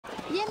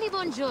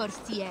bonjour,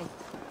 Siet.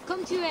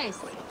 Comme tu es.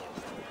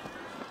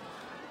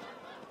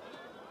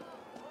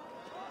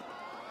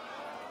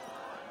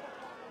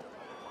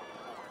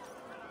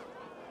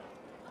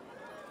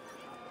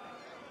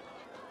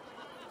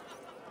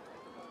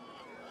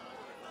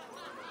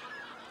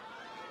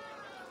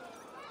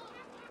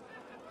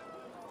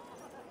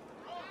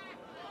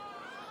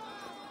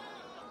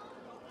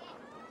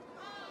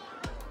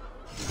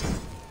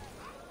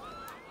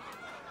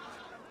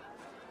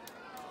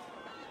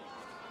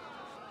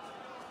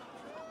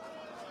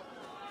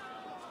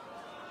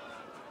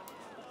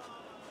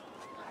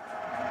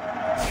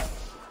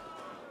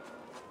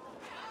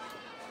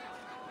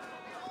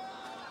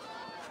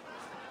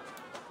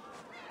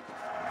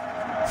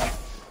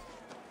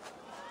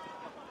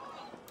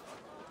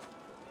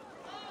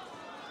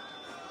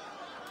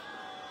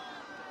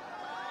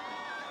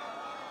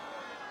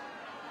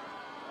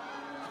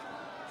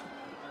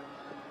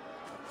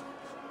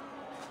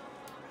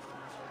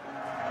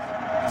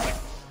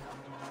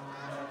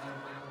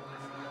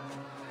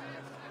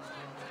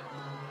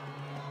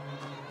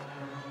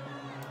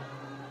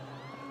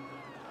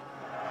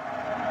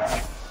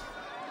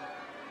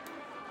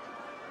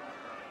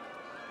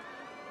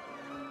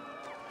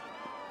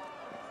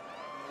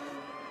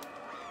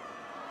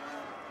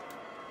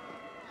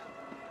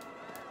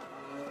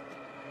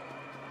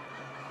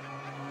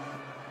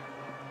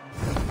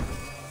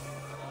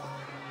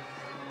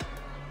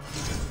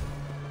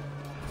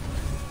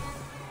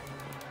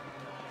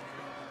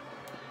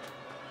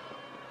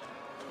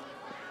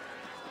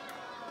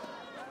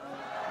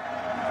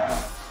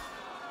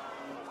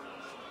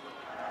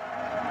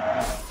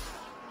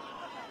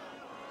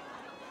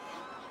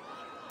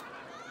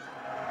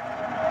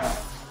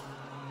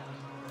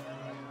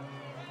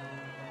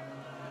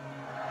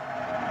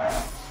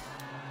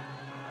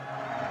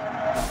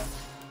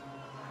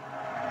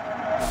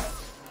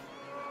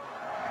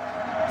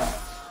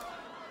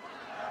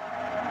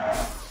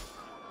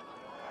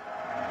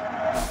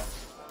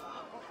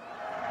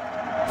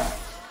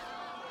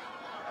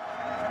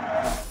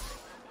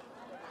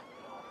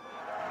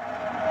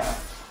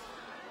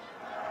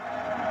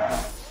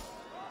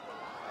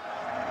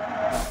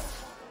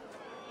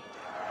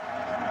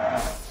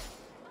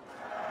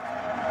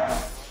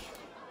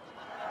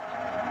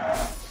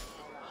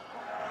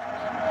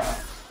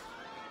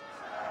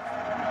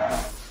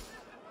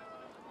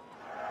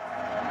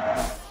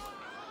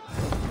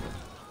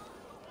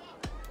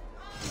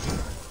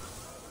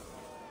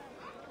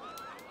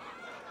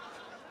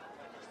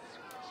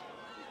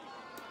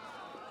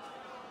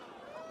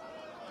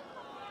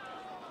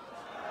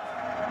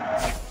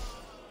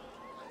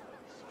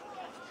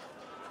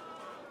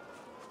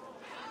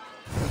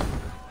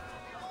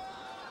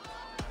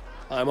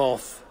 I'm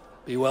off.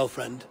 Be well,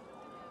 friend.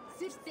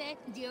 Sur ce,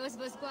 Dios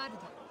vos guarde.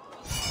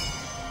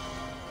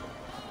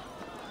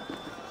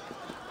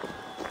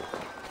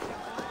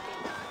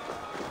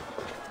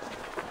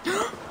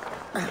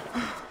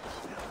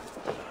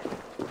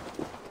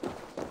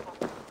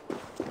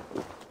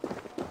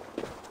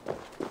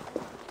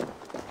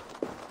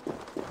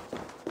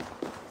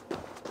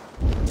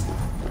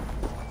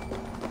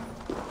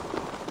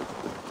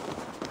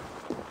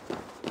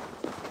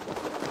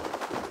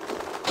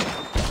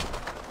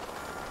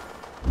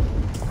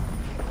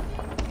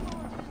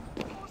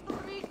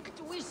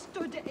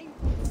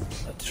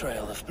 A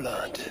trail of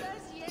blood.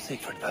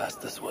 Secret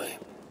path this way.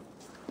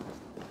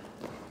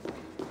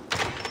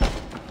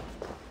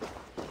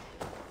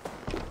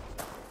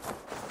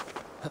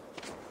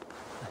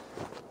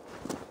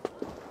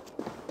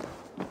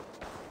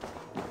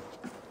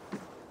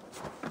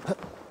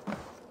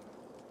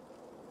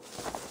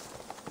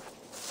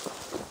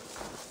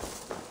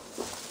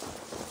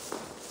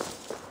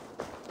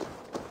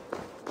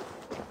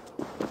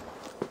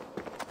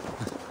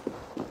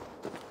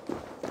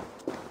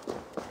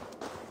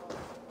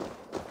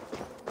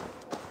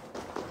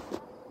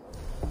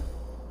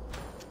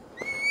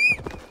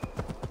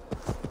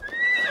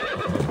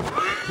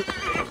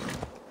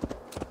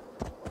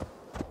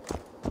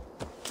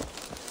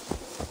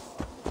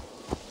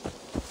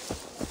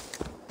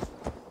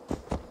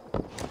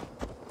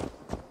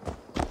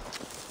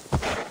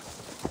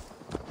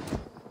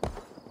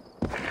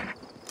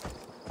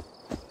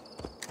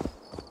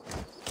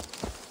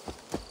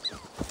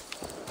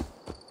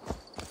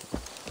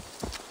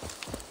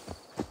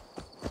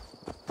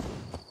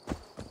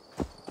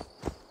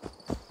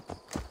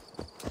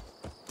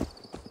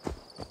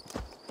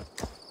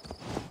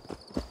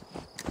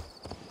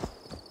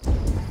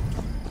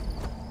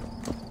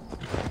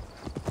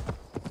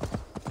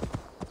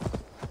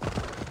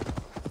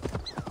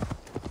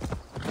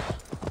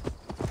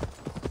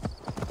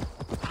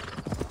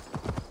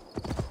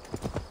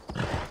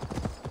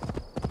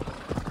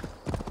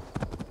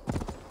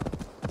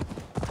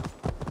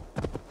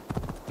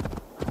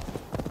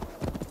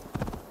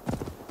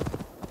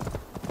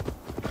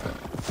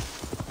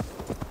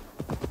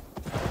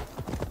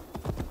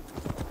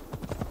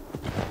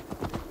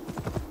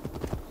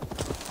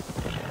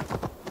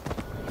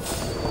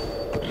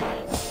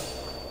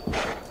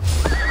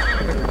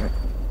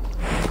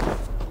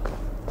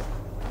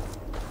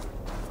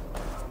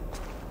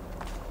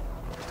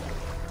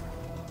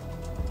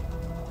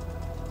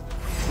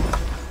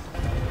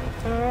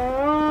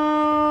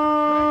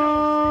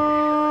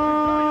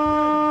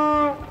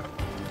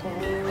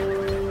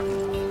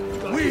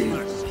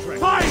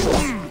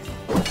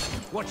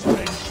 Watch your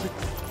range.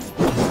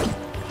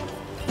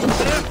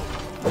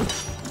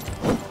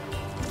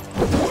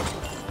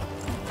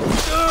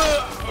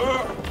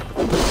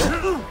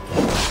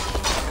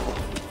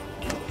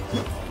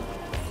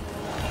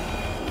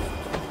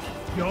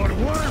 Your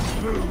worm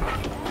food!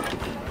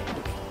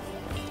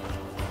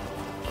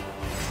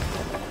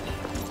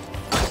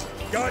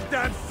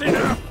 Goddamn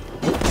sinner!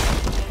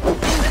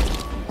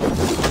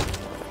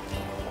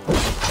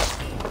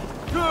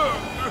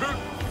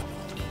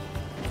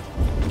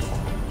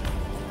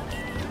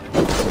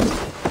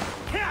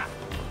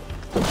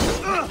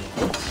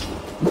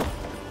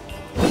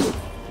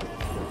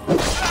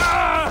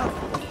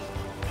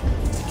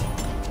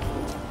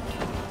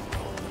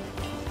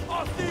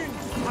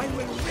 I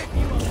will rip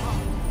you apart!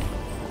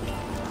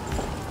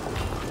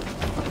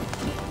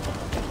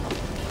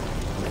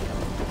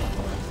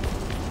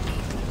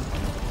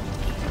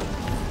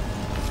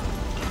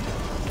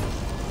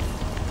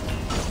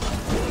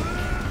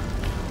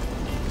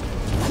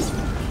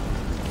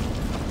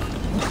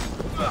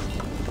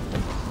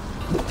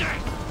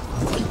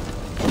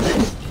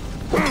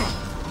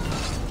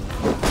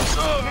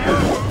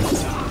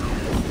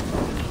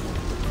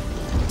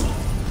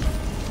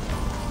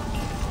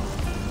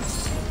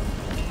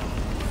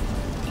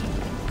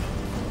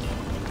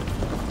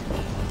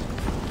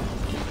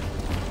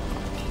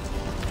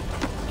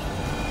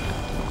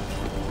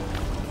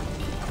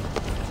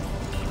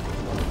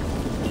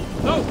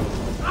 No!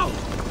 Out!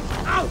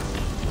 Out!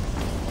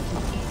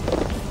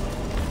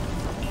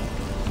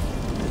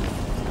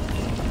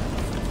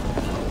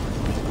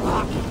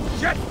 Ah,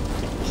 shit!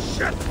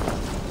 Shit!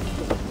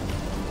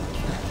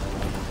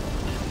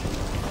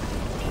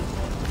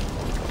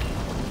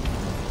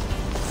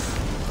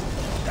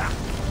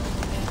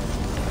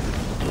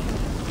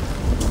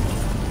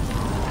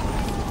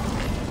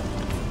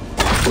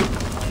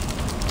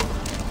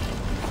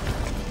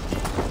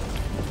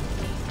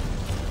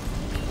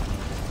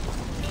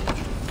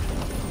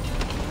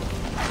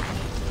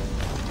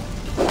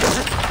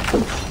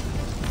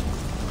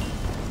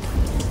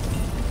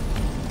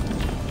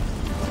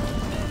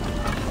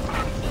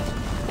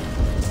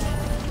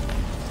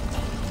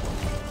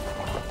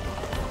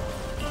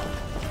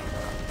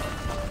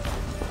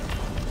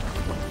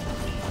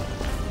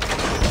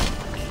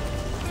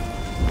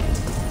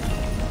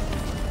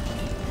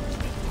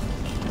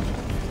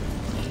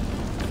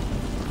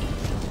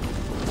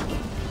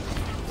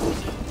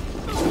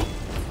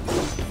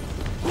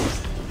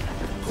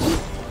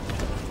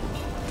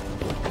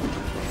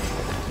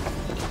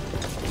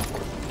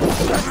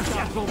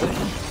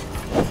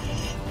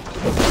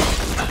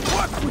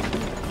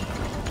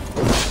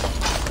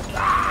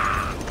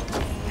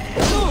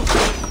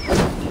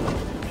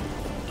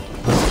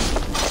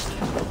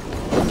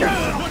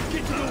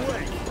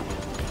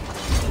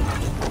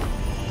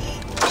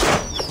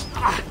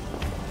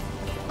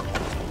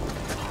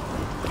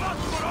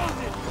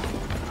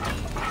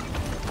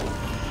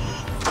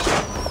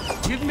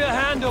 Give me a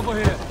hand over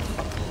here.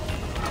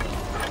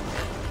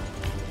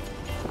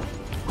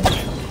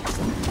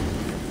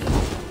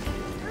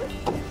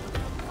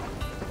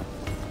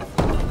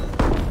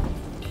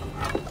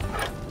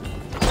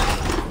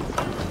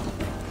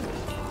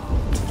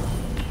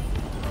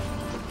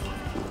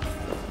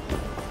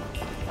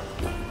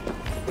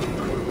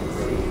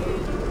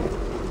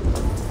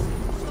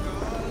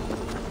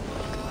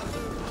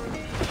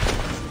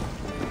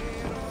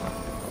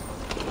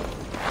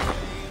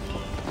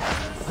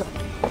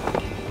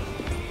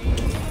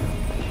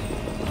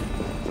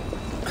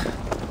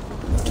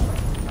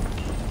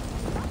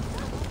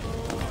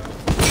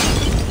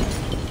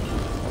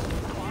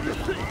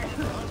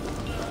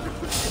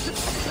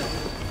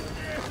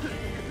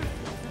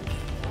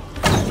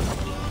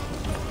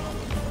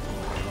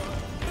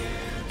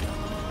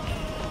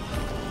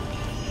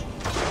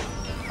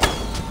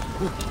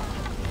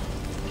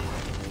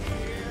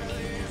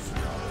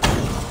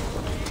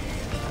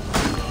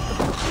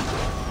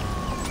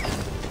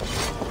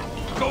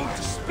 Going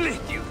to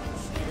split you.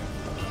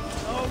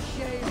 No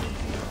shame.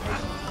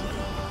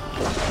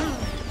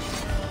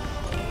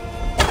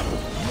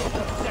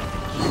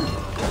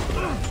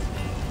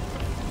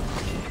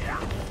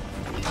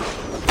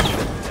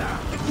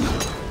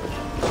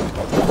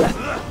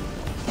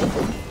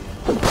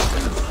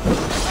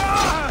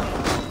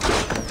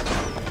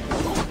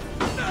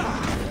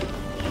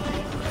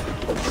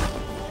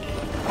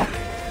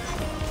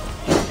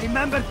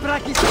 Remember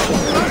practice.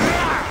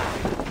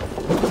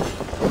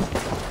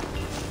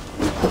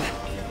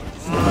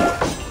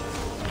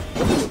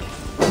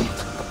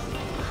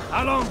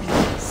 How long do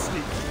you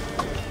sleep?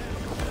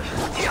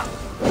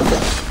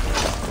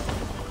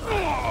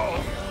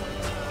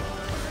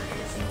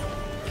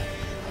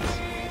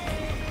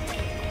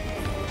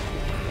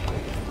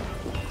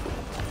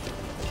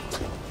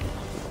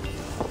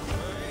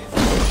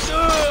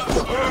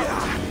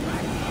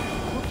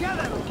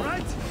 Together,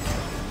 right?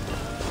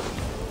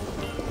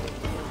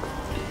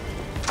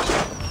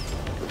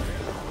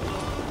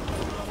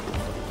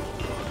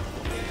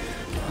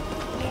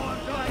 More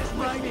guys,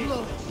 my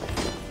blood.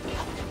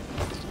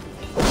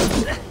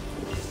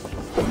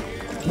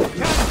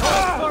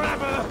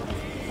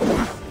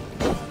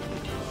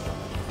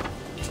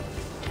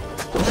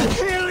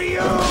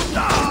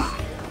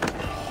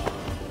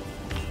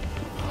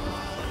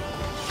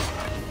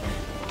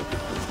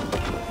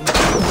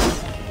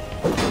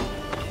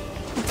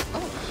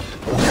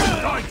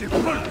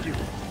 Debunk you!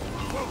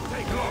 Won't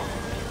take long!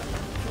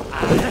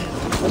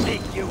 I'll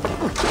take you!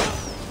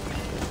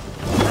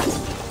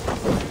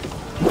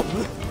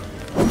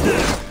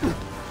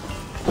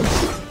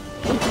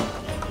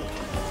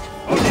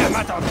 Only a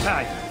matter of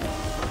time!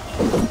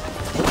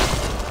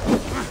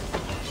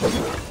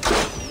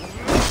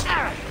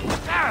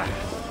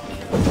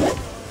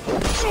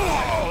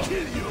 I'll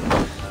kill you!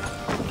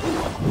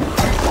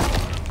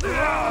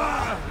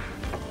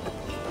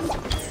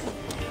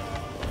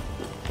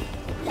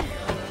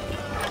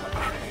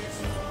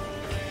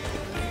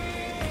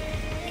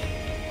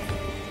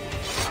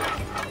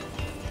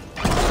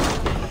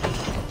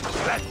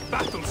 Let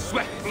battle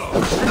sweat flow!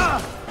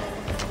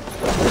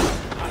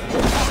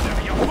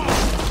 Whatever you want!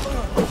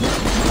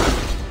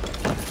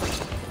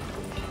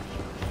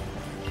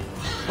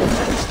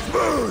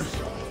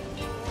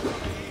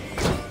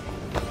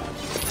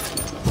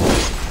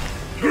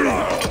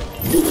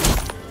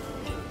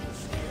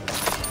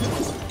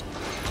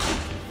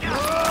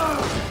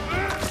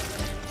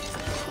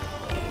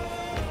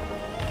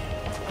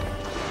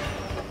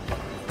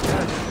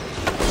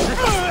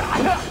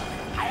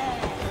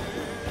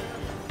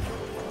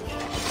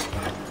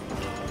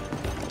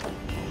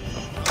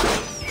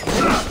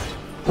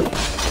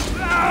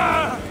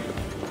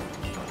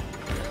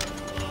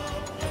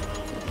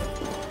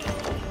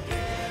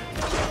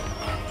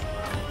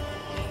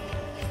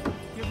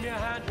 Give me a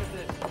hand with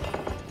this.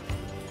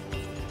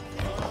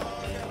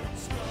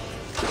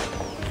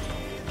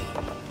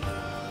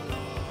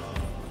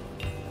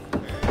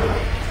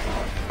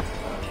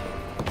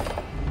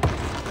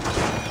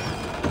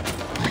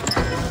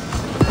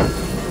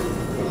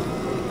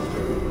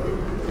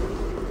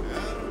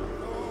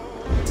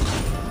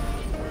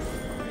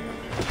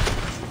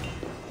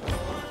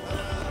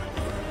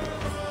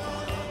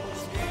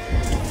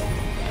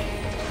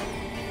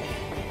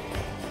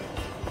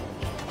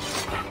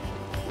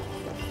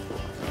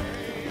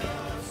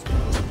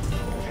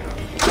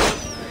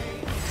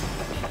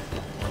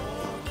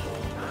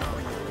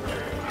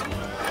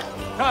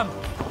 Come,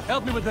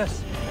 help me with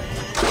this.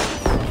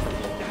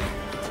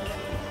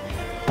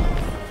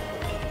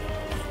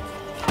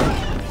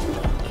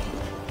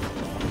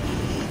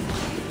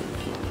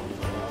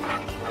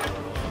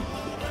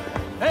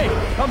 Hey,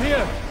 come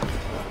here.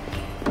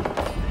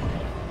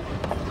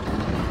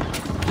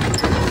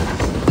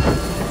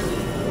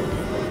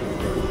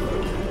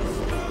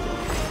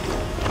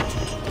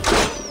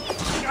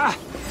 Ah!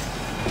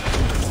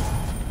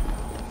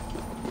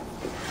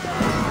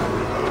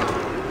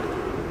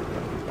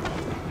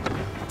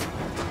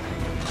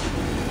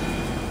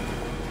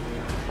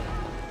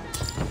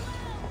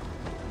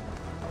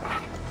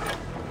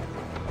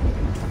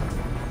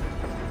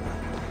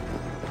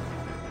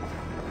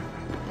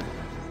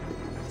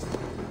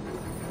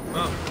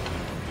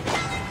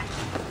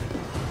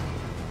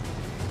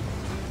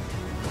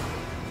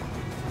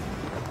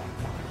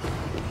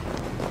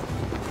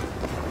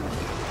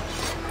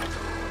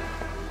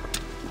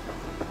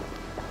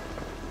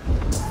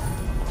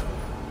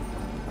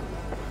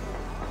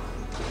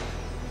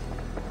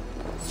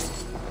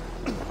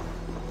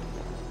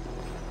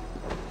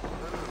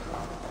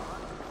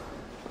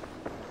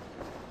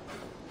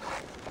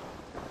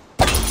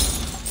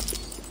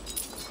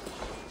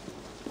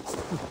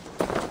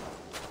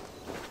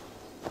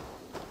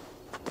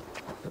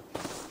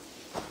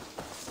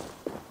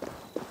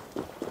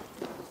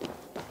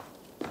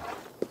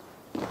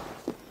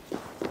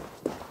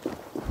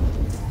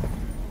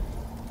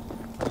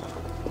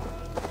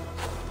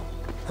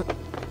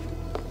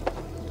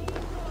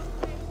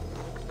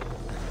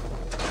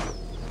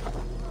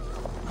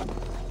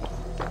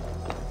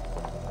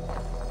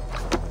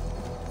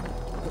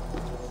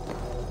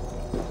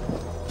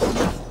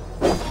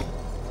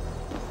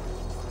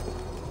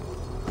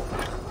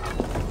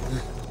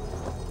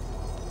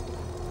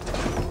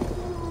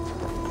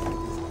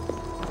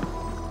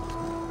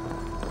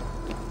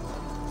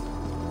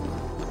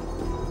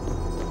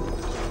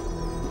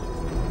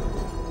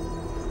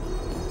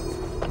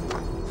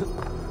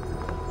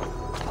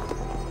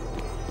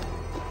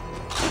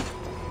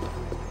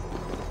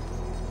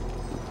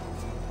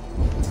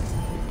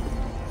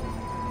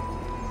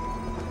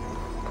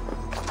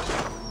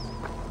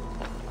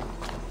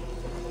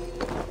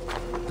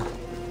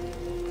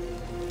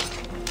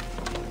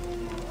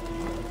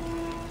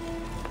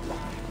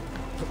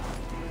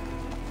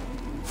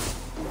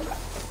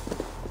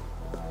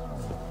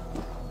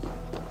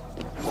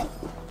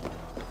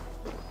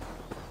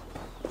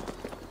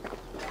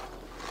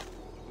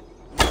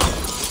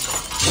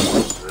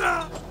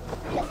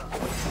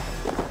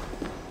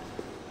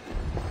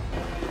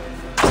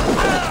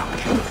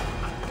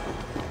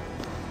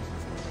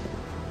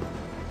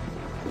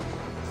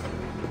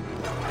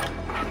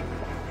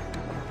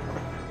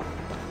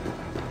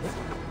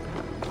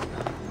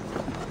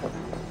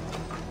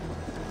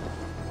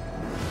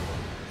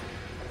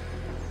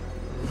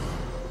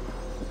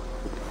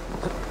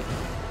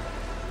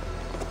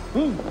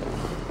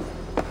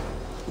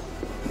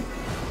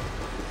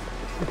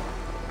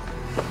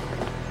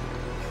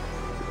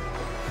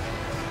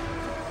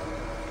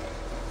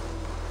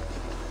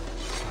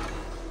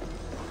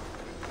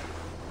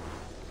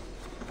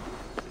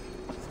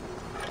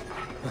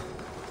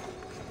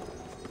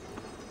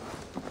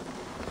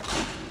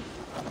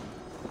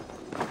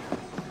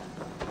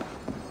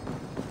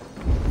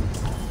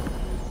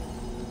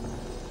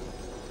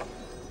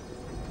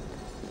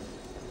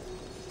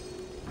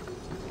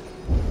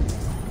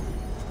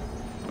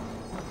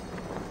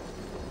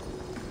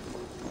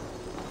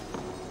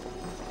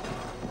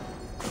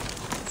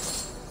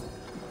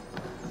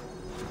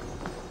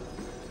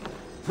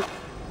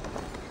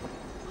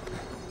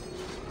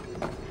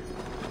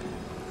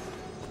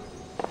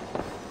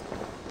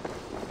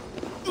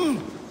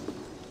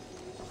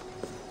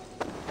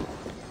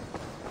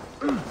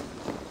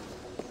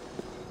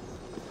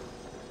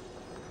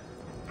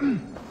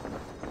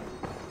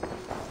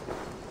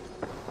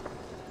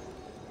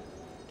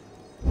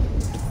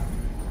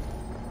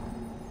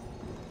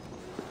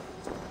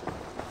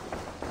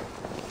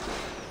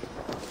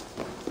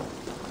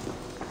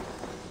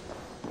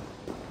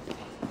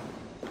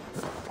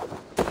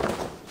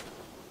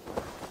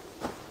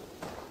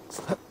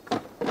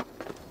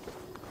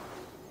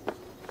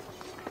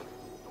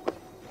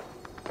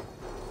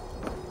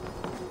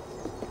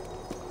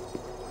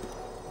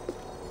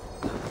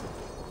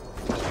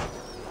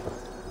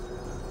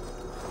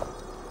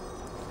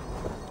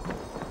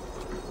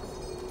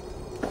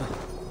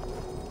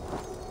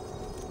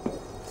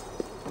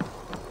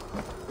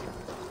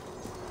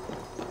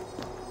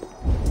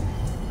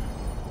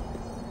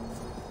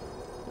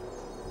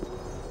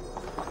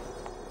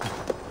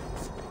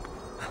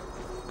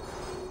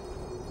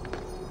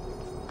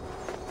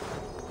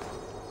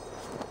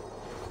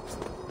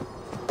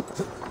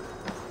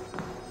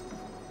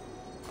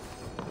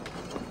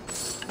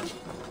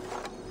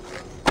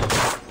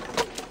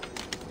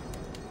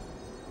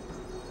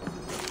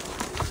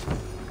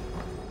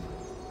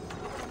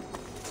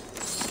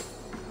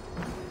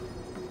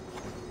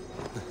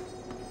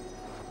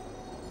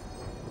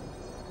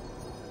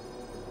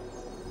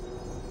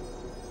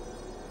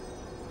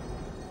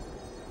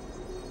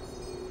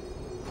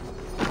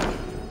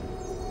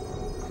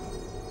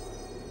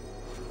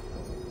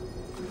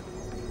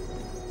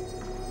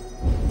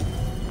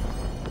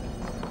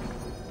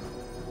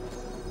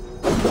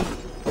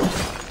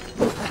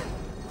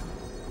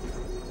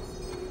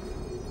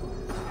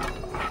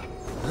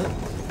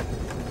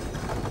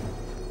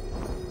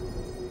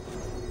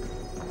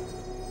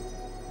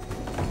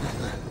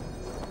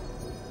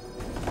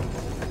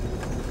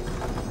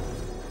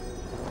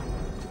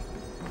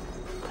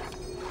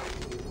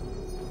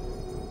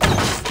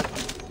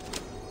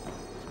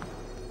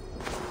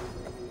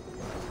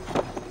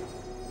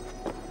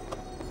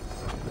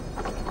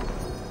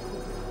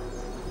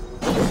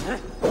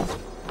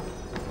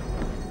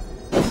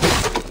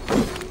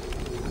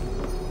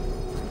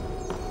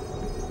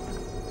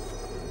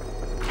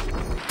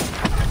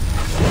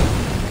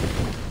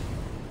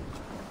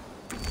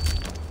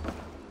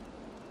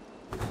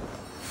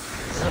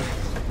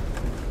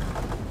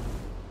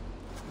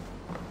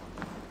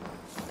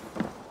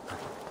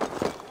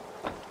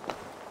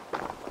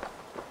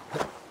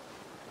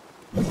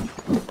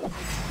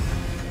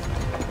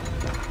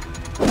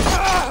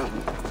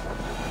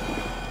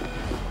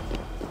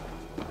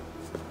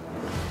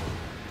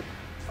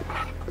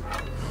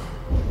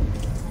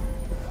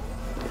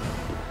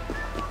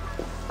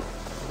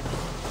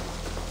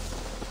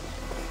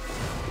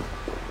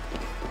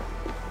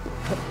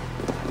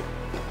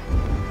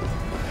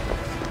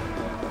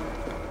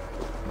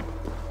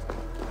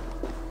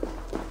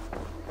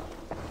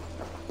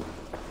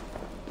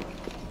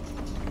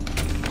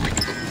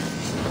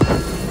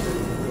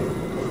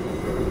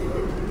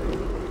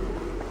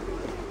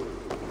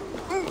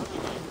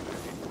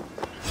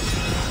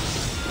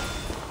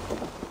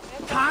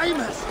 Time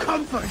has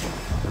come for you!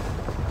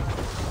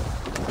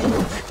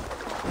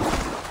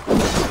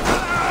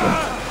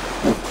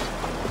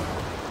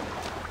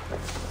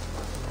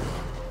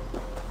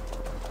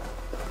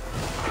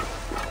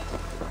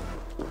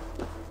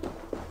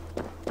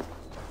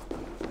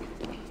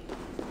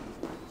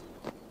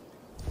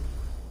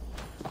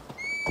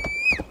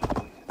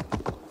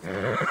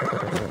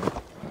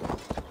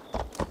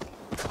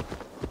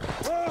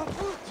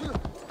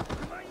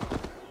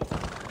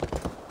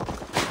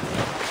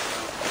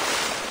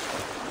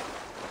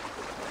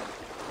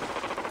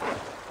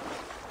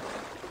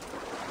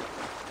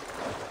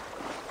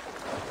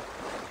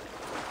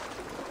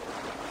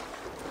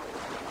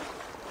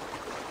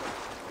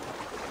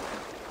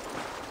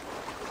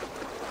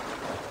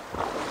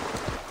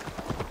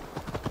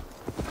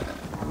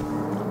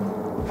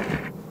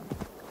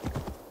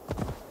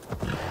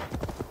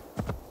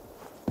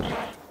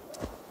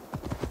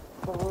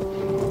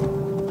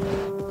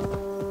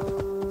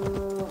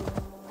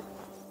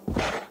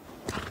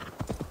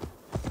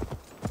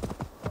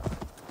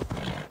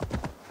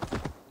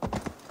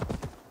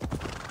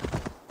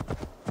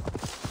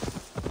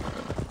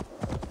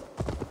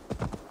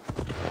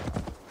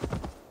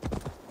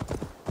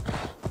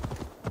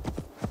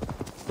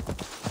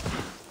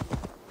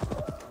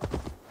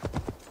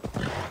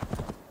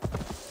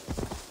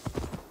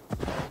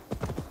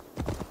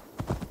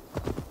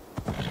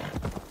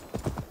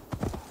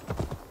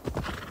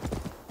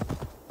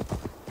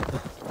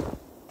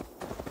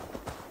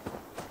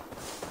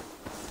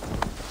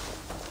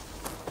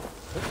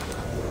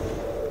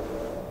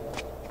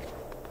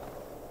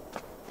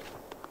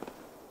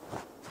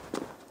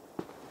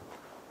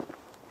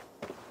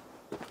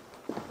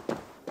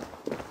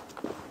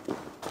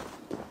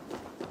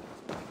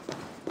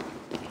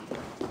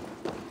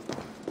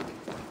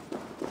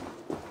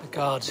 The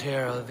guards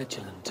here are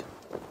vigilant.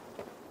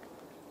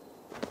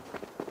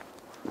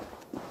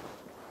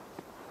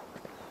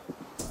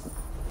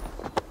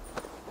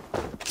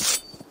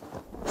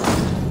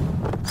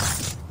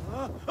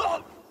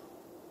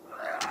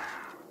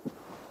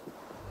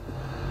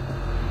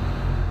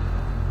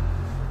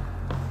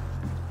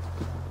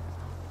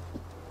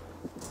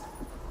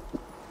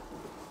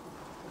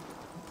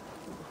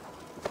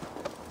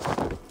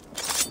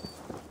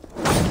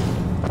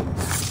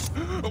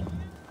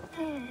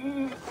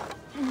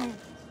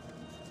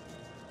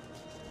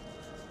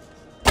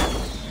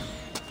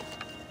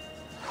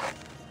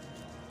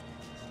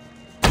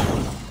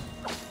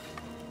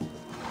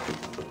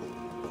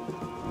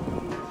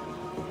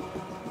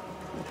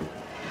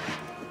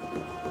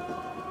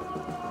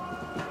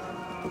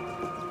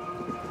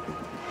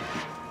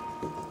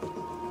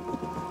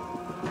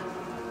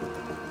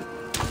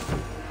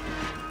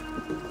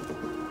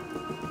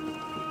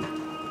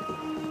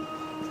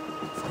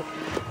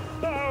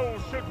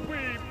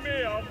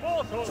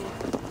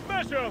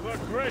 Measure the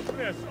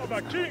greatness of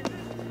a king!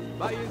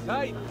 By his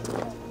height,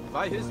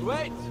 by his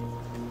weight,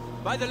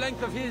 by the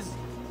length of his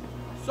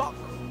sock.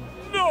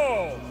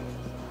 No!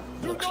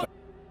 Do not...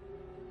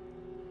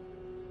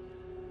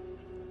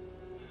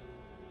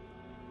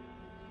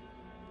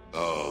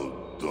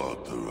 O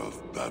daughter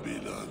of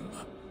Babylon,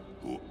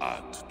 who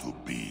art to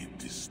be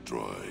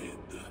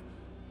destroyed,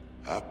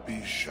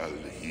 happy shall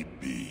he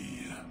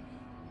be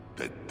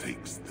that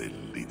takes the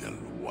little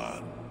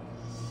one.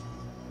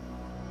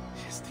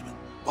 Yes, demon.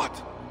 What?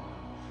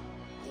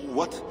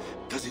 What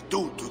does it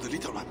do to the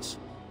little ones?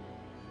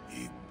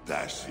 He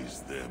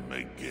dashes them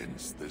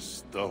against the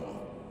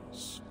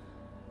stones.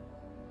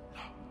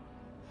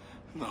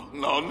 No,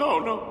 no, no,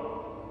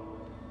 no.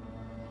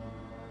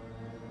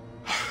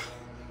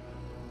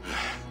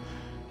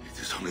 It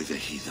is only the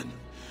heathen,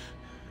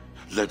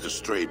 led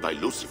astray by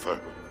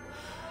Lucifer,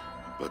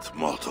 but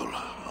mortal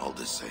all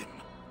the same.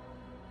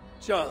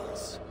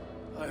 Charles,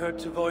 I heard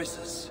two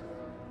voices.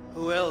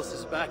 Who else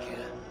is back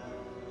here?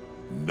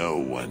 No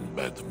one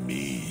but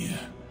me,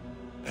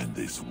 and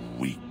this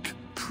weak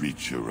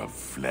creature of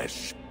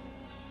flesh.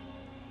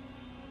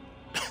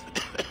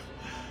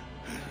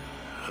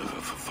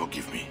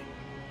 Forgive me.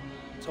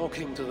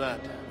 Talking to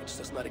that which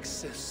does not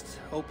exist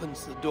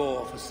opens the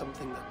door for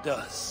something that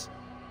does.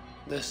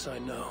 This I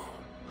know.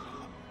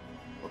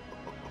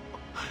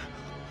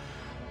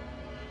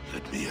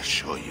 Let me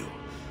assure you,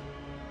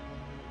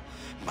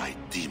 my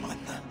demon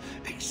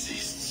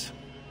exists.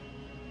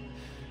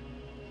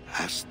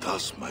 As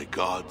does my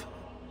god.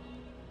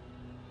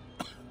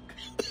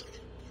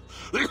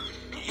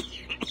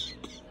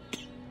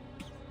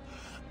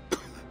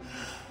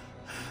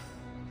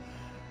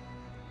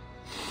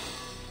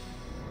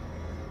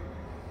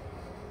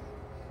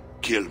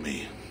 Kill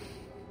me.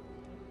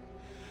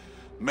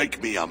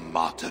 Make me a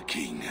martyr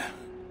king.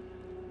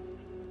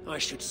 I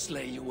should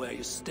slay you where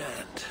you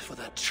stand for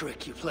that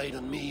trick you played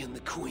on me and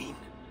the Queen.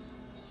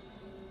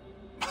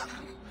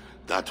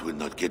 That will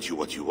not get you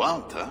what you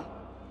want, huh?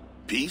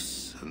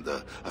 Peace and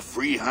a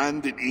free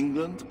hand in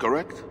England,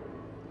 correct?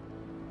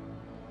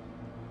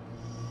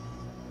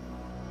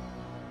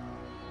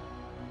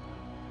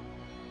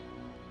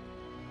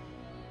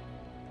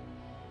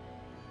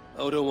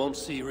 Odo won't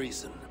see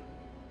reason.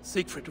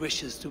 Siegfried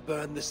wishes to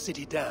burn the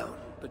city down,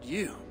 but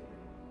you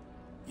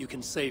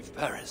can save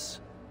Paris.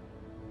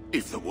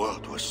 If the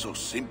world was so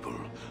simple,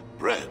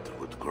 bread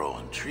would grow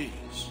on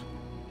trees.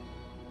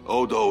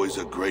 Odo is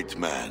a great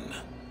man,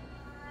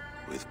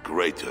 with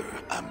greater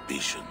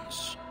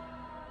ambitions.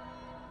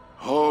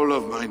 All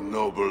of my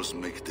nobles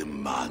make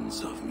demands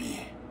of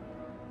me.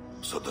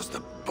 So does the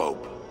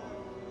Pope,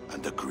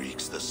 and the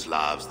Greeks, the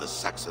Slavs, the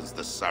Saxons,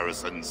 the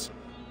Saracens.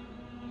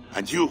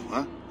 And you,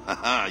 huh?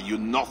 Haha, you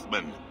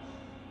Northmen.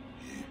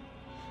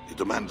 You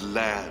demand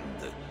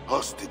land,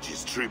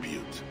 hostages,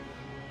 tribute.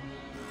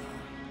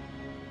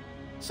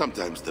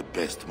 Sometimes the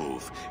best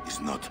move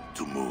is not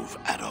to move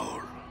at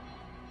all.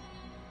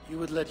 You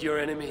would let your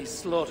enemies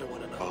slaughter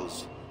one another?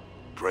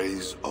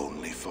 Prays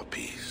only for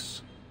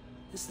peace.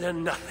 Is there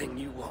nothing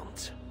you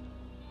want?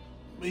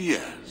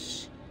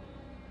 Yes.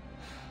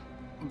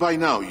 By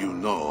now you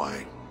know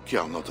I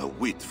care not a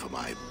whit for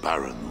my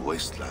barren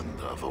wasteland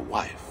of a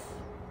wife.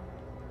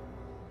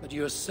 But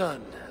your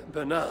son,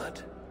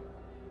 Bernard...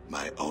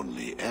 My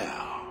only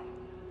heir.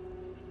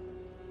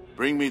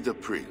 Bring me the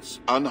prince,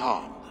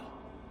 unharmed,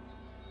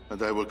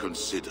 and I will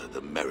consider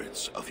the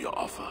merits of your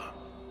offer.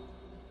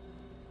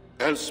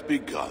 Else be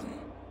gone.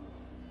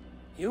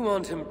 You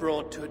want him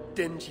brought to a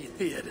dingy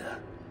theater,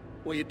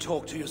 where you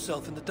talk to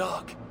yourself in the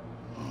dark?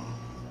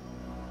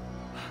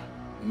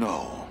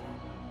 No.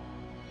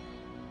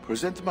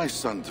 Present my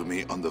son to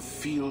me on the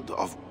field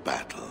of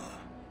battle,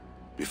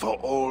 before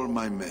all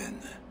my men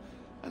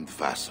and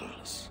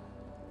vassals.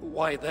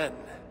 Why then?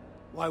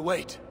 Why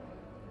wait?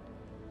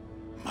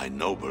 My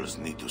nobles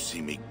need to see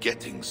me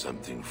getting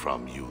something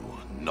from you,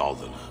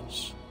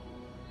 Northerners.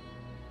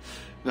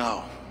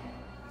 Now,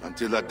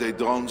 until that day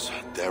dawns,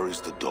 there is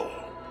the door.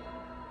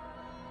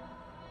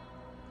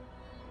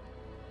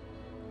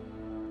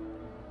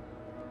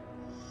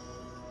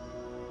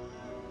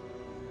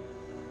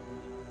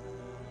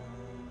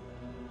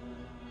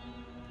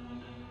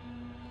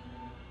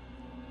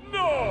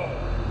 No!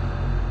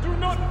 Do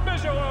not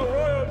measure our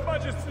royal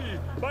majesty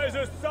by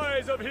the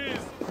size of his...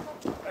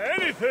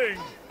 anything!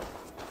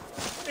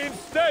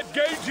 Instead,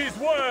 gauge his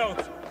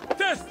words.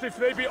 Test if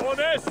they be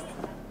honest,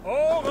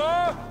 or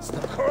a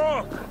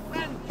crock!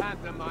 And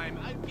pantomime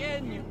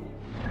again, you...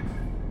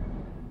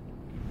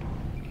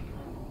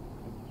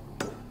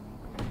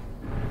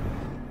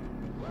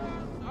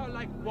 Words are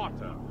like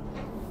water,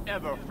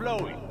 ever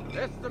flowing.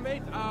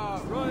 Estimate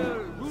our royal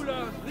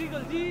ruler's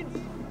legal deeds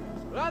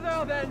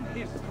rather than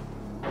history.